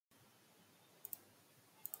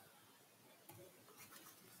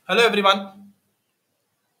Hello everyone,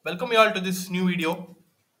 welcome you all to this new video.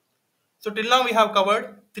 So till now we have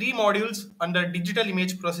covered three modules under digital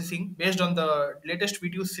image processing based on the latest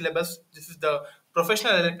VTU syllabus. This is the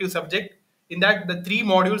professional elective subject. In that the three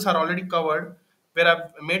modules are already covered where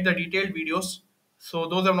I've made the detailed videos. So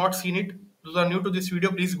those have not seen it, those are new to this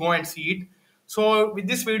video, please go and see it. So with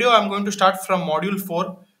this video I'm going to start from module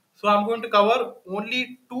 4. So I'm going to cover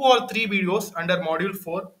only 2 or 3 videos under module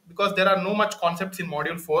 4 because there are no much concepts in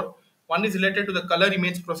module 4. One is related to the color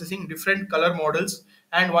image processing, different color models,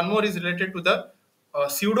 and one more is related to the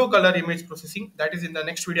pseudo color image processing. That is in the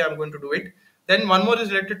next video I'm going to do it. Then one more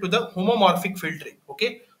is related to the homomorphic filtering.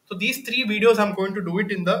 Okay, so these 3 videos I'm going to do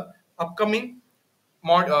it in the upcoming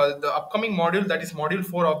module, that is module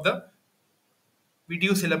 4 of the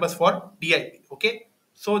VTU syllabus for DIP. Okay,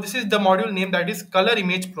 so this is the module name, that is color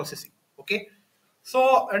image processing. Okay,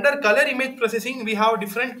 so under color image processing we have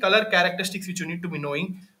different color characteristics which you need to be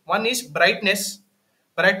knowing. One is brightness.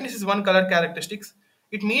 Brightness is one color characteristics.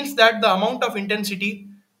 It means that the amount of intensity.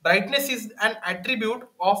 Brightness is an attribute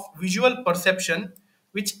of visual perception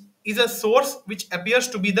which is a source which appears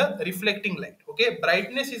to be the reflecting light. Okay,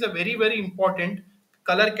 brightness is a very important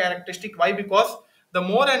color characteristic. Why? Because the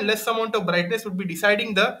more and less amount of brightness would be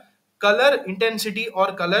deciding the color intensity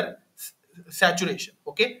or color saturation.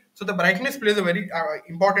 Okay, so the brightness plays a very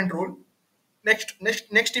important role.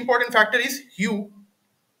 Next important factor is hue.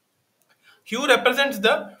 Hue represents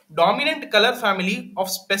the dominant color family of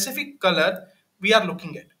specific color we are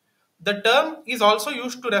looking at. The term is also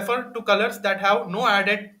used to refer to colors that have no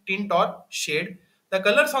added tint or shade. The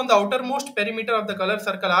colors on the outermost perimeter of the color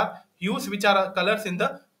circle are hues, which are colors in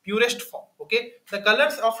the purest form. Okay, the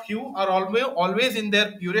colors of hue are always in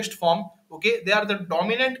their purest form. Okay, they are the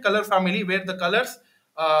dominant color family where the colors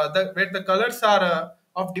are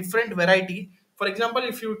of different variety. For example,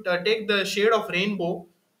 if you take the shade of rainbow,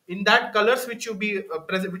 in that colors which you be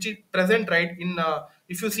present, which is present, right, in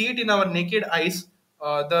if you see it in our naked eyes,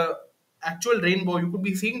 the actual rainbow, you could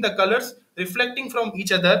be seeing the colors reflecting from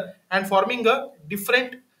each other and forming a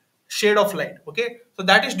different shade of light. Okay, so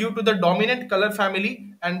that is due to the dominant color family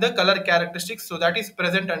and the color characteristics, so that is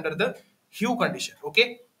present under the hue condition.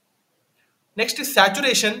 Okay, next is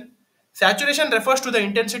saturation. Saturation refers to the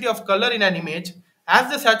intensity of color in an image.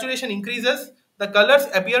 As the saturation increases, the colors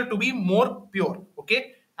appear to be more pure.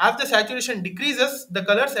 Okay. As the saturation decreases, the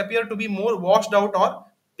colors appear to be more washed out or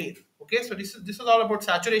pale. Okay. So this is all about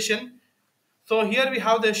saturation. So here we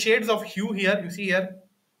have the shades of hue. Here you see here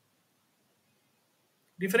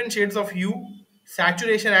different shades of hue,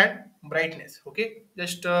 saturation, and brightness. Okay,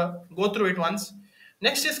 just go through it once.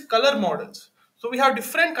 Next is color models. So we have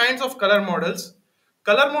different kinds of color models.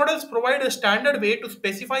 Color models provide a standard way to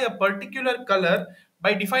specify a particular color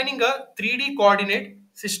by defining a 3D coordinate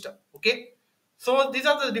system. Okay, so these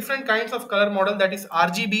are the different kinds of color model, that is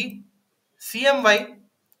RGB, CMY,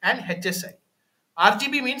 and HSI.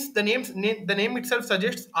 RGB means the name itself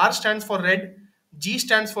suggests R stands for red, G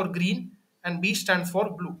stands for green, and B stands for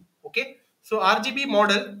blue. Okay, so RGB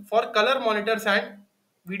model for color monitors and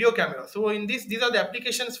video camera. So in this, these are the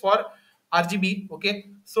applications for RGB. Okay,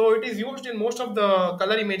 so it is used in most of the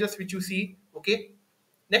color images which you see. Okay,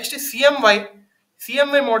 next is CMY.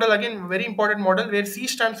 CMY model, again very important model, where C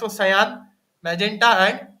stands for cyan, magenta,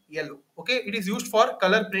 and yellow. Okay, it is used for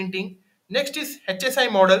color printing. Next is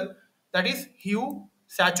HSI model, that is hue,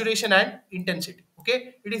 saturation, and intensity.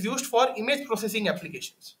 Okay, it is used for image processing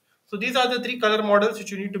applications. So these are the three color models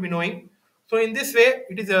which you need to be knowing. So in this way,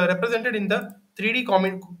 it is represented in the 3D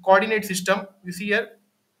coordinate system. You see here,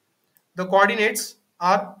 the coordinates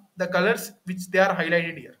are the colors which they are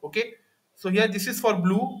highlighted here. Okay, so here this is for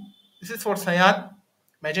blue, this is for cyan,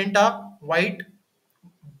 magenta, white,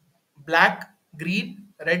 black, green,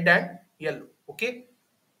 red, and yellow. Okay,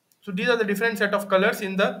 so these are the different set of colors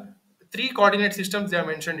in the 3 coordinate systems they are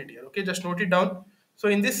mentioned it here. Okay, just note it down. So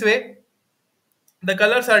in this way, the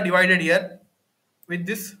colors are divided here with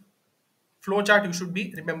this flow chart. You should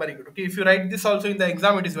be remembering it. Okay, if you write this also in the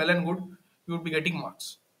exam, it is well and good, you would be getting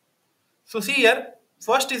marks. So see here,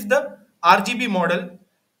 first is the RGB model.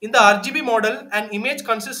 In the RGB model, an image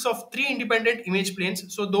consists of 3 independent image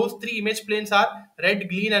planes. So those 3 image planes are red,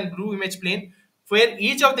 green, and blue image plane, where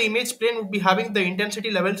each of the image plane would be having the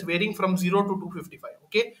intensity levels varying from 0 to 255.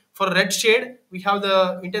 Okay, for red shade, we have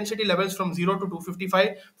the intensity levels from 0 to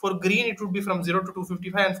 255. For green, it would be from 0 to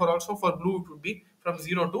 255, and for blue, it would be from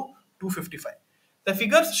 0 to 255. The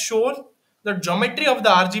figures show the geometry of the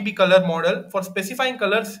RGB color model for specifying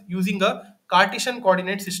colors using a Cartesian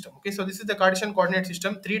coordinate system. Okay, so this is the Cartesian coordinate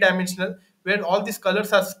system, 3-dimensional, where all these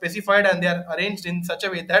colors are specified and they are arranged in such a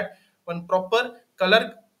way that one proper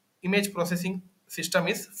color image processing system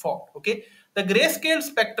is formed. Okay, the grayscale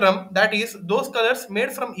spectrum, that is those colors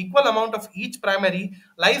made from equal amount of each primary,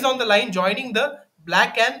 lies on the line joining the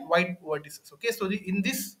black and white vertices. Okay, so in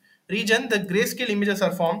this region the grayscale images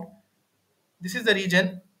are formed. This is the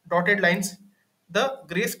region, dotted lines. The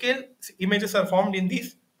grayscale images are formed in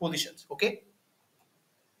these positions. Okay.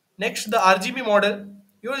 Next, the RGB model.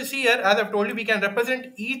 You will see here, as I've told you, we can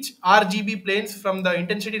represent each RGB planes from the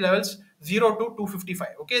intensity levels 0 to 255.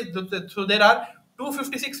 Okay, so there are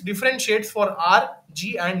 256 different shades for R,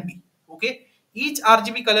 G, and B. Okay, each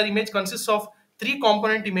RGB color image consists of three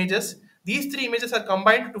component images. These three images are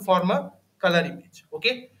combined to form a color image.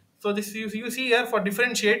 Okay, so this you see here for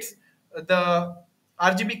different shades, the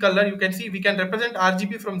RGB color, you can see we can represent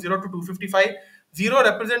RGB from 0 to 255. 0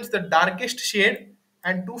 represents the darkest shade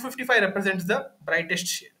and 255 represents the brightest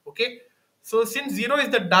shade. Okay, so since 0 is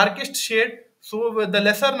the darkest shade, so the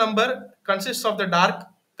lesser number consists of the dark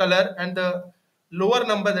color and the lower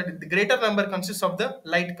number, that is the greater number, consists of the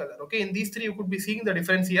light color. Okay, in these three you could be seeing the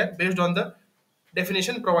difference here based on the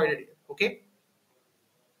definition provided here. Okay,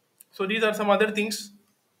 so these are some other things.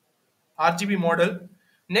 RGB model.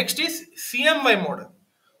 Next is CMY model.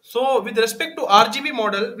 So with respect to RGB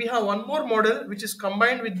model, we have one more model which is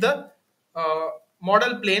combined with the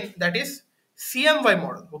model plane, that is CMY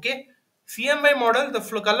model. Okay, CMY model, the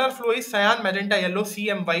color flow is cyan, magenta, yellow,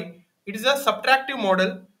 CMY. It is a subtractive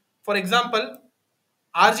model. For example,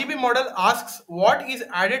 RGB model asks what is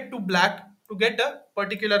added to black to get a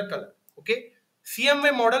particular color. Okay.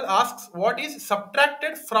 CMY model asks what is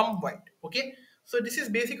subtracted from white. Okay. So this is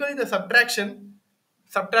basically the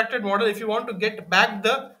subtracted model. If you want to get back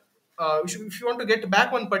the if you want to get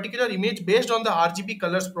back one particular image based on the RGB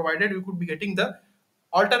colors provided, you could be getting the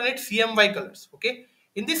alternate CMY colors. Okay.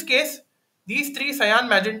 In this case, these three, cyan,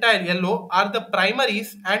 magenta, and yellow, are the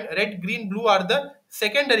primaries, and red, green, blue are the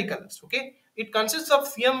secondary colors. Okay. It consists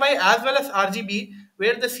of CMY as well as RGB,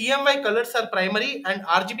 where the CMY colors are primary and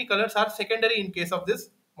RGB colors are secondary in case of this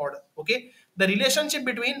model. Okay. The relationship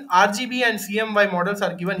between RGB and CMY models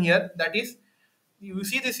are given here. That is, you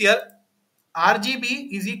see this here, RGB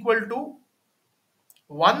is equal to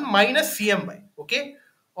 1 minus CMY. Okay,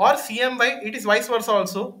 or CMY, it is vice versa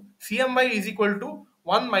also. CMY is equal to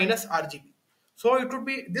 1 minus RGB. So it would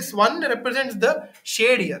be, this 1 represents the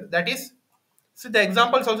shade here. That is, so the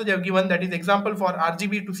examples also they have given, that is example for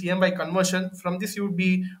RGB to CMY conversion. From this you would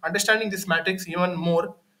be understanding this matrix even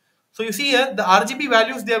more. So you see here the RGB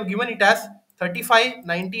values, they have given it as 35,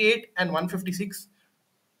 98 and 156.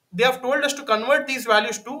 They have told us to convert these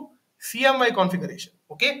values to CMY configuration.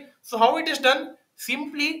 Okay, so how it is done?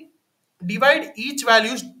 Simply divide each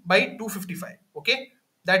values by 255. Okay,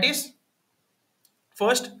 that is,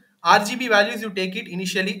 first RGB values, you take it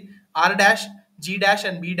initially R dash, G dash,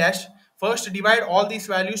 and B dash. First divide all these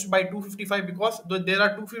values by 255, because there are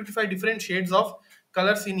 255 different shades of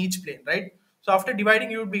colors in each plane, right? So after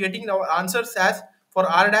dividing, you would be getting the answers as for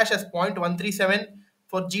R dash as 0.137,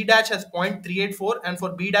 for G dash as 0.384, and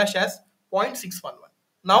for B dash as 0.611.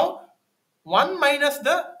 Now 1 minus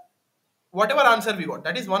the whatever answer we got,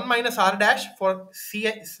 that is 1 minus R dash for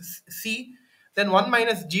C, then 1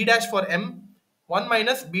 minus G dash for M, 1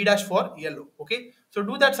 minus B dash for yellow. Okay, so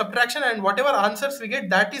do that subtraction, and whatever answers we get,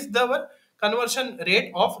 that is the conversion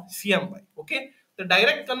rate of CMY. Okay, the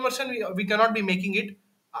direct conversion we cannot be making it.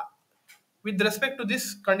 With respect to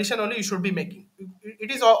this condition only you should be making. It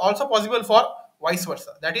is also possible for vice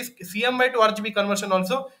versa, that is CMY to RGB conversion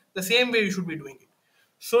also the same way you should be doing it.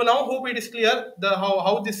 So now hope it is clear the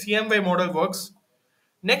how this CMY model works.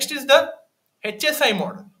 Next is the HSI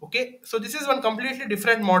model. Okay, so this is one completely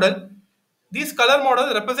different model. This color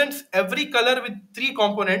model represents every color with three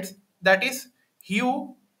components, that is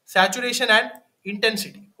hue, saturation, and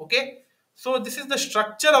intensity. Okay, so this is the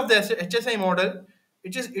structure of the HSI model.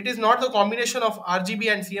 It is not the combination of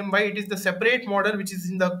RGB and CMY. It is the separate model which is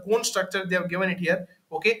in the cone structure. They have given it here.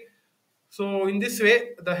 Okay, so in this way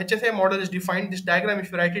the HSI model is defined. This diagram,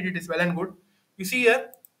 if you write it, it is well and good. You see here,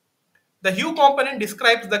 the hue component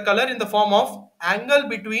describes the color in the form of angle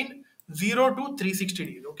between 0 to 360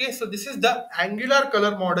 degrees. Okay, so this is the angular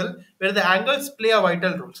color model where the angles play a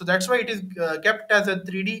vital role. So that's why it is kept as a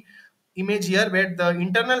 3D image here, where the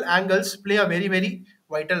internal angles play a very, very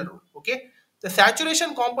vital role. Okay, the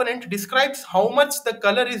saturation component describes how much the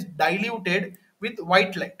color is diluted with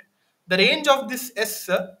white light. The range of this S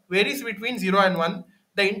varies between 0 and 1.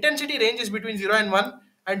 The intensity range is between 0 and 1,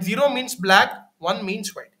 and 0 means black, 1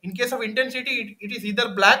 means white. In case of intensity, it is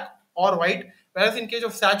either black or white, whereas in case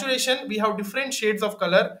of saturation, we have different shades of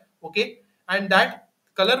color. Okay, and that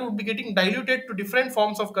color would be getting diluted to different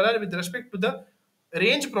forms of color with respect to the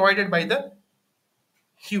range provided by the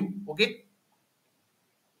hue. Okay,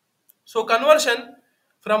 So conversion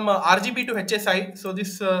from RGB to HSI. So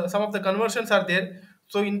this some of the conversions are there.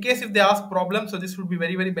 So in case if they ask problem, so this would be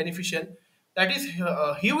very beneficial. That is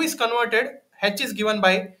hue is converted. H is given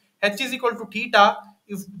by H is equal to theta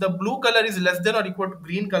if the blue color is less than or equal to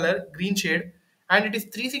green color, green shade, and it is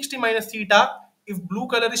 360 minus theta if blue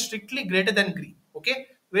color is strictly greater than green. Okay,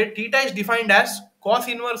 where theta is defined as cos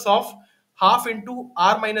inverse of half into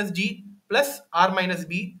r minus g plus r minus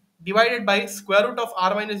b divided by square root of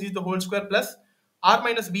r minus g the whole square plus r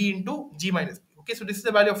minus b into g minus b. Okay, so this is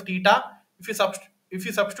the value of theta. If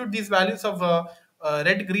you substitute these values of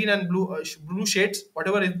red, green, and blue shades,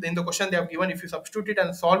 whatever is in the question they have given, if you substitute it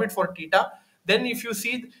and solve it for theta, then if you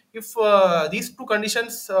see if these two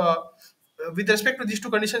conditions with respect to these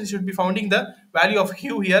two conditions, you should be finding the value of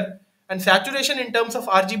hue here. And saturation in terms of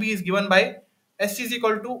RGB is given by S is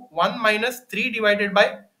equal to 1 minus 3 divided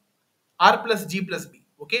by R plus G plus B,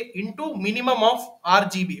 okay, into minimum of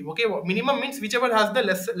RGB. Okay, minimum means whichever has the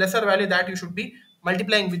lesser value that you should be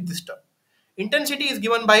multiplying with this term. Intensity is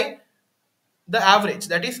given by the average,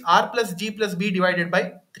 that is R plus G plus B divided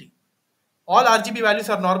by 3. All RGB values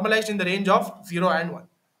are normalized in the range of 0 and 1.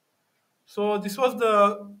 So this was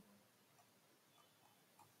the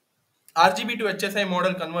RGB to HSI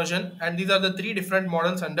model conversion, and these are the three different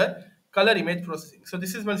models under color image processing. So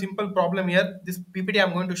this is one simple problem here. This PPT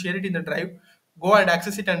I'm going to share it in the drive. Go and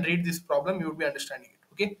access it and read this problem. You will be understanding it.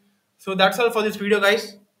 Okay. So that's all for this video,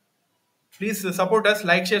 guys. Please support us,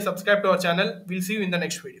 like, share, subscribe to our channel. We'll see you in the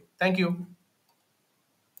next video. Thank you.